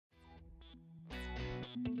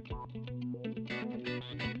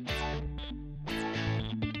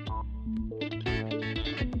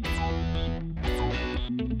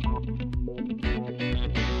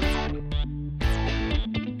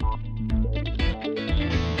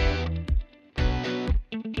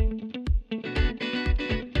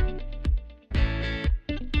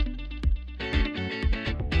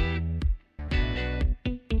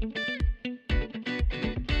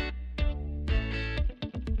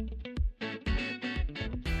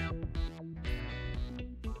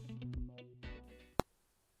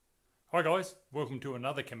Hi guys, welcome to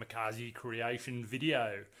another Kamikaze Creation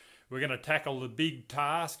video. We're going to tackle the big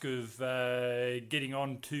task of getting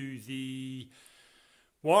onto the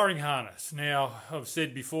wiring harness. Now, I've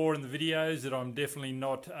said before in the videos that I'm definitely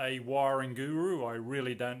not a wiring guru. I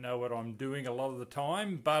really don't know what I'm doing a lot of the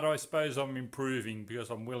time, but I suppose I'm improving because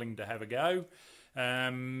I'm willing to have a go.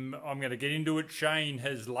 I'm going to get into it. Shane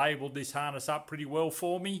has labelled this harness up pretty well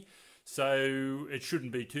for me, so it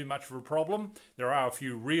shouldn't be too much of a problem. There are a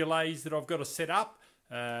few relays that I've got to set up,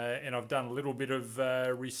 and I've done a little bit of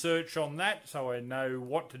research on that, so I know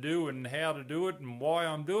what to do and how to do it and why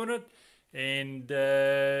I'm doing it, and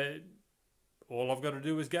all I've got to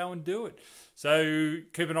do is go and do it. So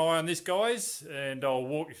keep an eye on this, guys, and I'll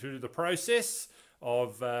walk you through the process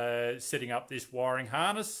of setting up this wiring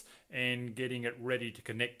harness and getting it ready to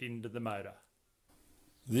connect into the motor.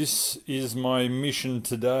 This is my mission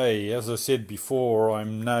today. As I said before,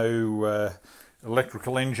 I'm no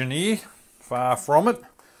electrical engineer, far from it,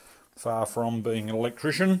 far from being an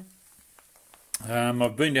electrician.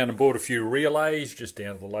 I've been down and bought a few relays just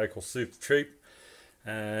down to the local super cheap.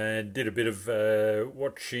 Did a bit of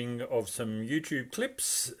watching of some YouTube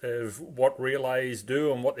clips of what relays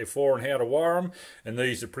do and what they're for and how to wire them, and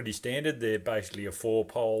these are pretty standard. They're basically a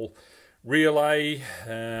 4-pole relay,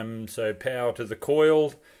 so power to the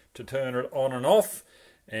coil to turn it on and off,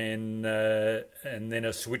 and then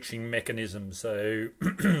a switching mechanism. So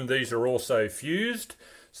these are also fused,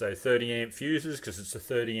 so 30 amp fuses because it's a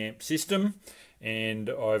 30 amp system, and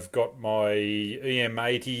I've got my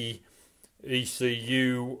EM80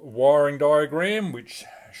 ECU wiring diagram, which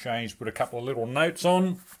Shane's put a couple of little notes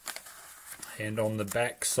on, and on the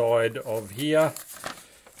back side of here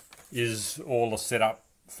is all the setup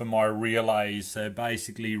for my relays. So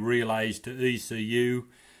basically relays to ECU,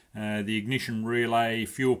 the ignition relay,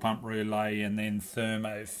 fuel pump relay, and then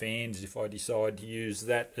thermo fans if I decide to use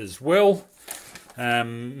that as well.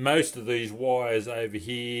 Most of these wires over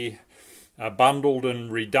here are bundled and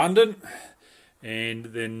redundant, and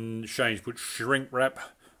then Shane's put shrink wrap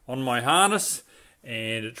on my harness,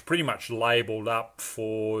 and it's pretty much labelled up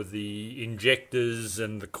for the injectors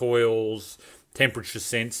and the coils, temperature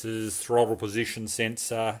sensors, throttle position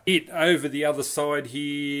sensor. Over the other side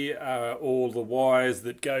here are all the wires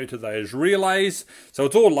that go to those relays, so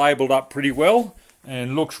it's all labelled up pretty well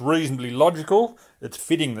and looks reasonably logical. It's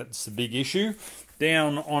fitting that's the big issue.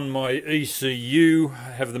 Down on my ECU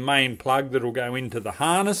I have the main plug that will go into the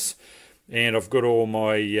harness, and I've got all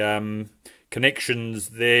my connections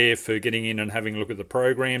there for getting in and having a look at the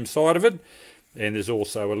program side of it. And there's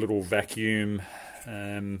also a little vacuum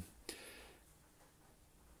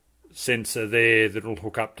sensor there that'll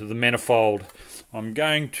hook up to the manifold. I'm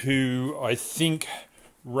going to, I think,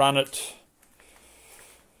 run a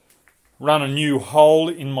new hole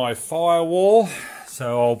in my firewall.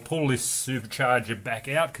 So I'll pull this supercharger back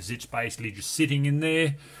out because it's basically just sitting in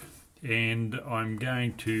there. And I'm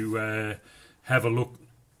going to have a look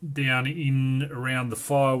down in around the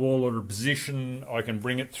firewall at a position I can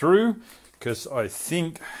bring it through, because I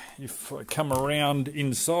think if I come around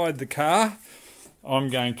inside the car, I'm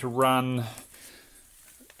going to run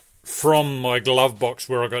from my glove box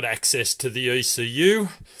where I got access to the ECU.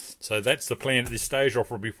 So that's the plan at this stage. I'll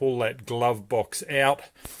probably pull that glove box out,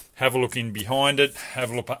 have a look in behind it, have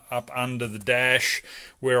a look up under the dash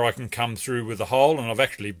where I can come through with a hole, and I've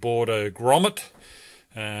actually bought a grommet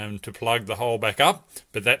to plug the hole back up,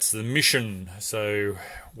 but that's the mission, so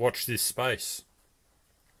watch this space.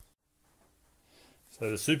 So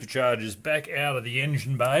the supercharger's back out of the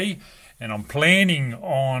engine bay, and I'm planning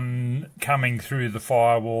on coming through the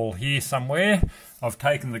firewall here somewhere. I've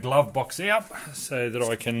taken the glove box out so that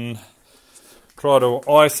I can try to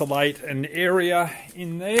isolate an area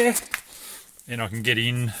in there, and I can get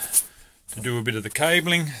in to do a bit of the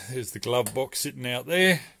cabling. There's the glove box sitting out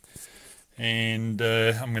there, and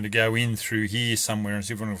I'm going to go in through here somewhere and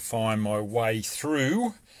see if I can find my way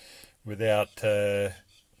through without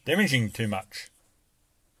damaging too much.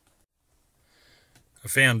 I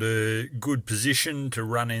found a good position to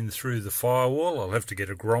run in through the firewall. I'll have to get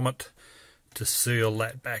a grommet to seal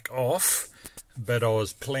that back off, but I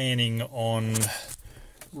was planning on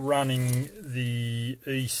running the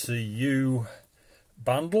ECU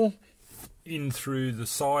bundle in through the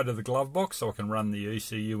side of the glove box so I can run the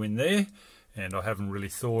ECU in there, and I haven't really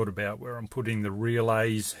thought about where I'm putting the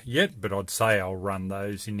relays yet, but I'd say I'll run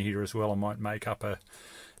those in here as well. I might make up a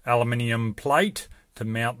aluminium plate to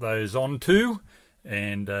mount those onto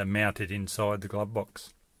and mount it inside the glove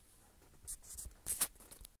box.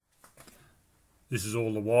 This is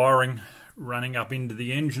all the wiring running up into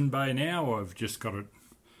the engine bay now. I've just got it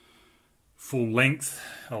full length.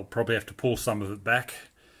 I'll probably have to pull some of it back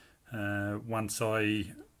once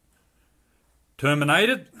I terminate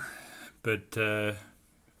it, but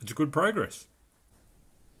it's good progress.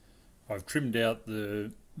 I've trimmed out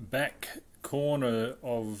the back corner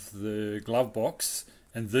of the glove box,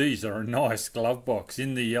 and these are a nice glove box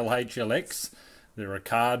in the LHLX. They're a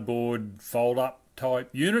cardboard fold-up type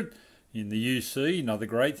unit in the UC. Another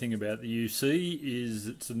great thing about the UC is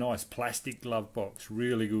it's a nice plastic glove box,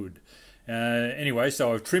 really good. Anyway,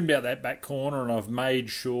 so I've trimmed out that back corner and I've made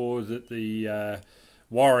sure that the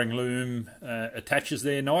wiring loom attaches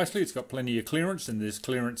there nicely. It's got plenty of clearance, and there's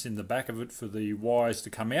clearance in the back of it for the wires to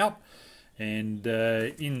come out. And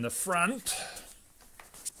in the front,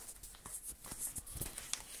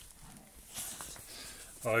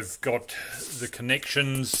 I've got the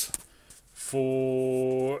connections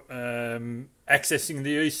for accessing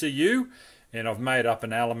the ECU, and I've made up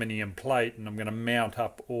an aluminium plate, and I'm going to mount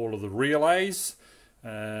up all of the relays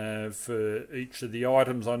for each of the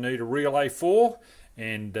items I need a relay for,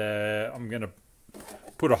 and I'm going to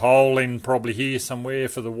put a hole in probably here somewhere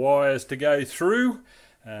for the wires to go through,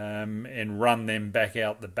 and run them back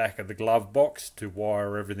out the back of the glove box to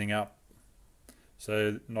wire everything up.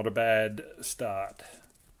 So not a bad start.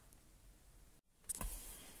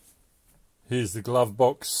 Here's the glove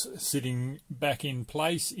box sitting back in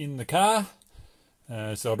place in the car.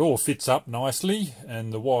 So it all fits up nicely,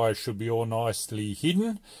 and the wires should be all nicely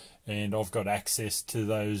hidden, and I've got access to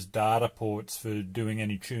those data ports for doing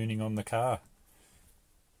any tuning on the car.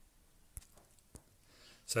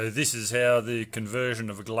 So this is how the conversion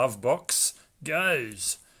of a glove box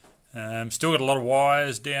goes. Still got a lot of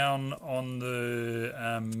wires down on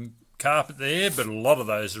the carpet there, but a lot of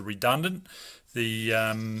those are redundant.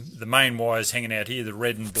 The main wires hanging out here, the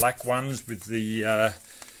red and black ones with the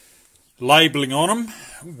labelling on them,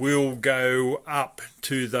 will go up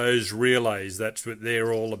to those relays. That's what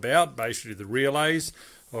they're all about, basically the relays.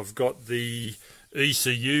 I've got the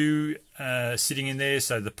ECU sitting in there,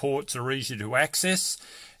 so the ports are easy to access,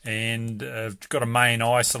 and I've got a main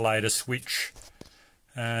isolator switch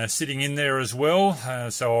sitting in there as well.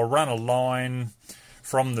 So I'll run a line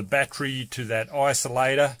from the battery to that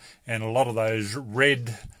isolator, and a lot of those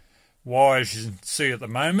red wires you can see at the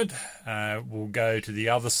moment will go to the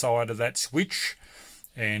other side of that switch,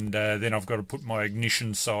 and then I've got to put my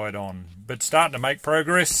ignition side on. But starting to make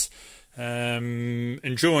progress.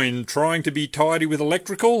 Enjoying trying to be tidy with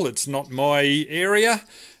electrical. It's not my area,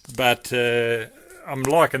 but I'm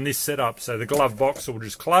liking this setup. So the glove box will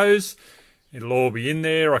just close. It'll all be in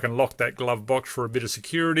there. I can lock that glove box for a bit of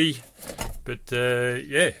security. But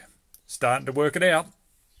yeah, starting to work it out.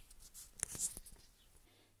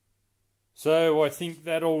 So I think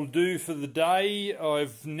that'll do for the day.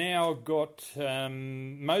 I've now got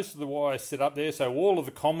most of the wires set up there. So all of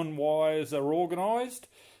the common wires are organised.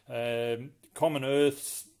 Common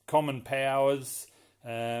earths, common powers.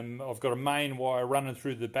 I've got a main wire running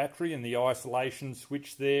through the battery, and the isolation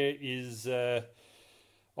switch there is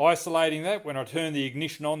isolating that. When I turn the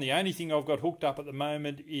ignition on, the only thing I've got hooked up at the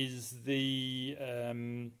moment is the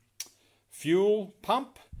fuel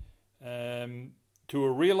pump to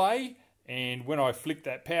a relay, and when I flick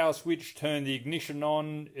that power switch, turn the ignition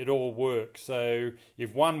on, it all works. So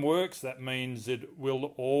if one works, that means it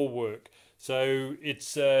will all work. So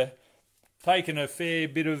it's taken a fair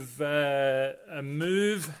bit of a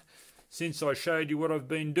move since I showed you what I've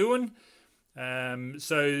been doing.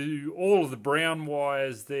 So all of the brown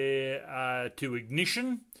wires there are to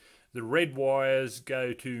ignition. The red wires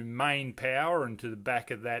go to main power and to the back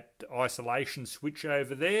of that isolation switch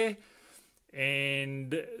over there.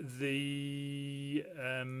 And the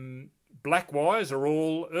black wires are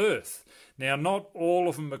all earth. Now, not all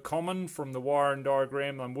of them are common from the wiring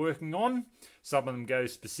diagram I'm working on. Some of them go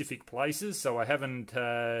specific places, so I haven't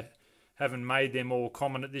made them all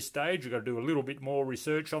common at this stage. I've got to do a little bit more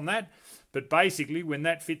research on that. But basically, when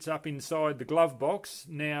that fits up inside the glove box,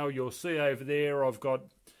 now you'll see over there I've got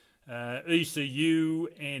ECU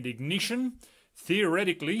and ignition.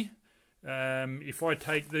 Theoretically, if I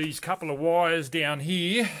take these couple of wires down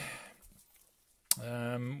here,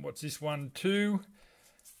 what's this one to?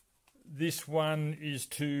 This one is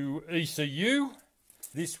to ECU.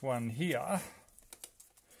 This one here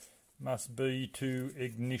must be to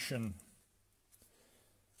ignition.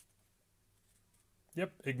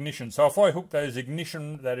 Yep, ignition. So if I hook that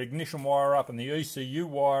ignition wire up and the ECU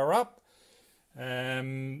wire up,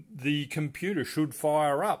 the computer should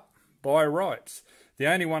fire up by rights. The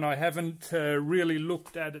only one I haven't really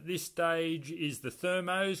looked at this stage is the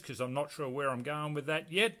thermos, because I'm not sure where I'm going with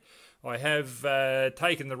that yet. I have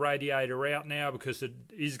taken the radiator out now because it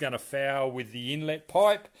is going to foul with the inlet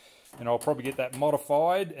pipe, and I'll probably get that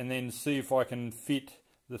modified and then see if I can fit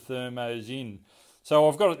the thermos in. So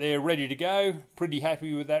I've got it there ready to go. Pretty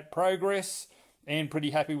happy with that progress and pretty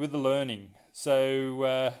happy with the learning.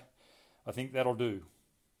 So I think that'll do.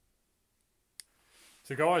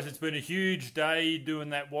 So guys, it's been a huge day doing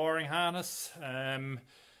that wiring harness.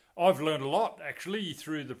 I've learned a lot actually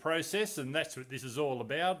through the process, and that's what this is all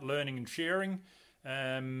about, learning and sharing.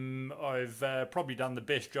 I've probably done the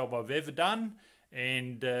best job I've ever done,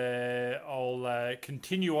 and I'll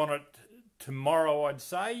continue on it tomorrow, I'd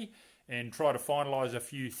say, and try to finalise a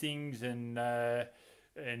few things and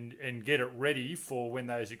get it ready for when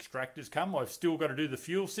those extractors come. I've still got to do the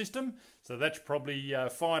fuel system, so that's probably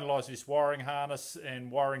finalise this wiring harness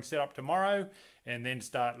and wiring setup tomorrow, and then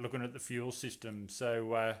start looking at the fuel system.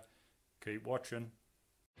 So keep watching.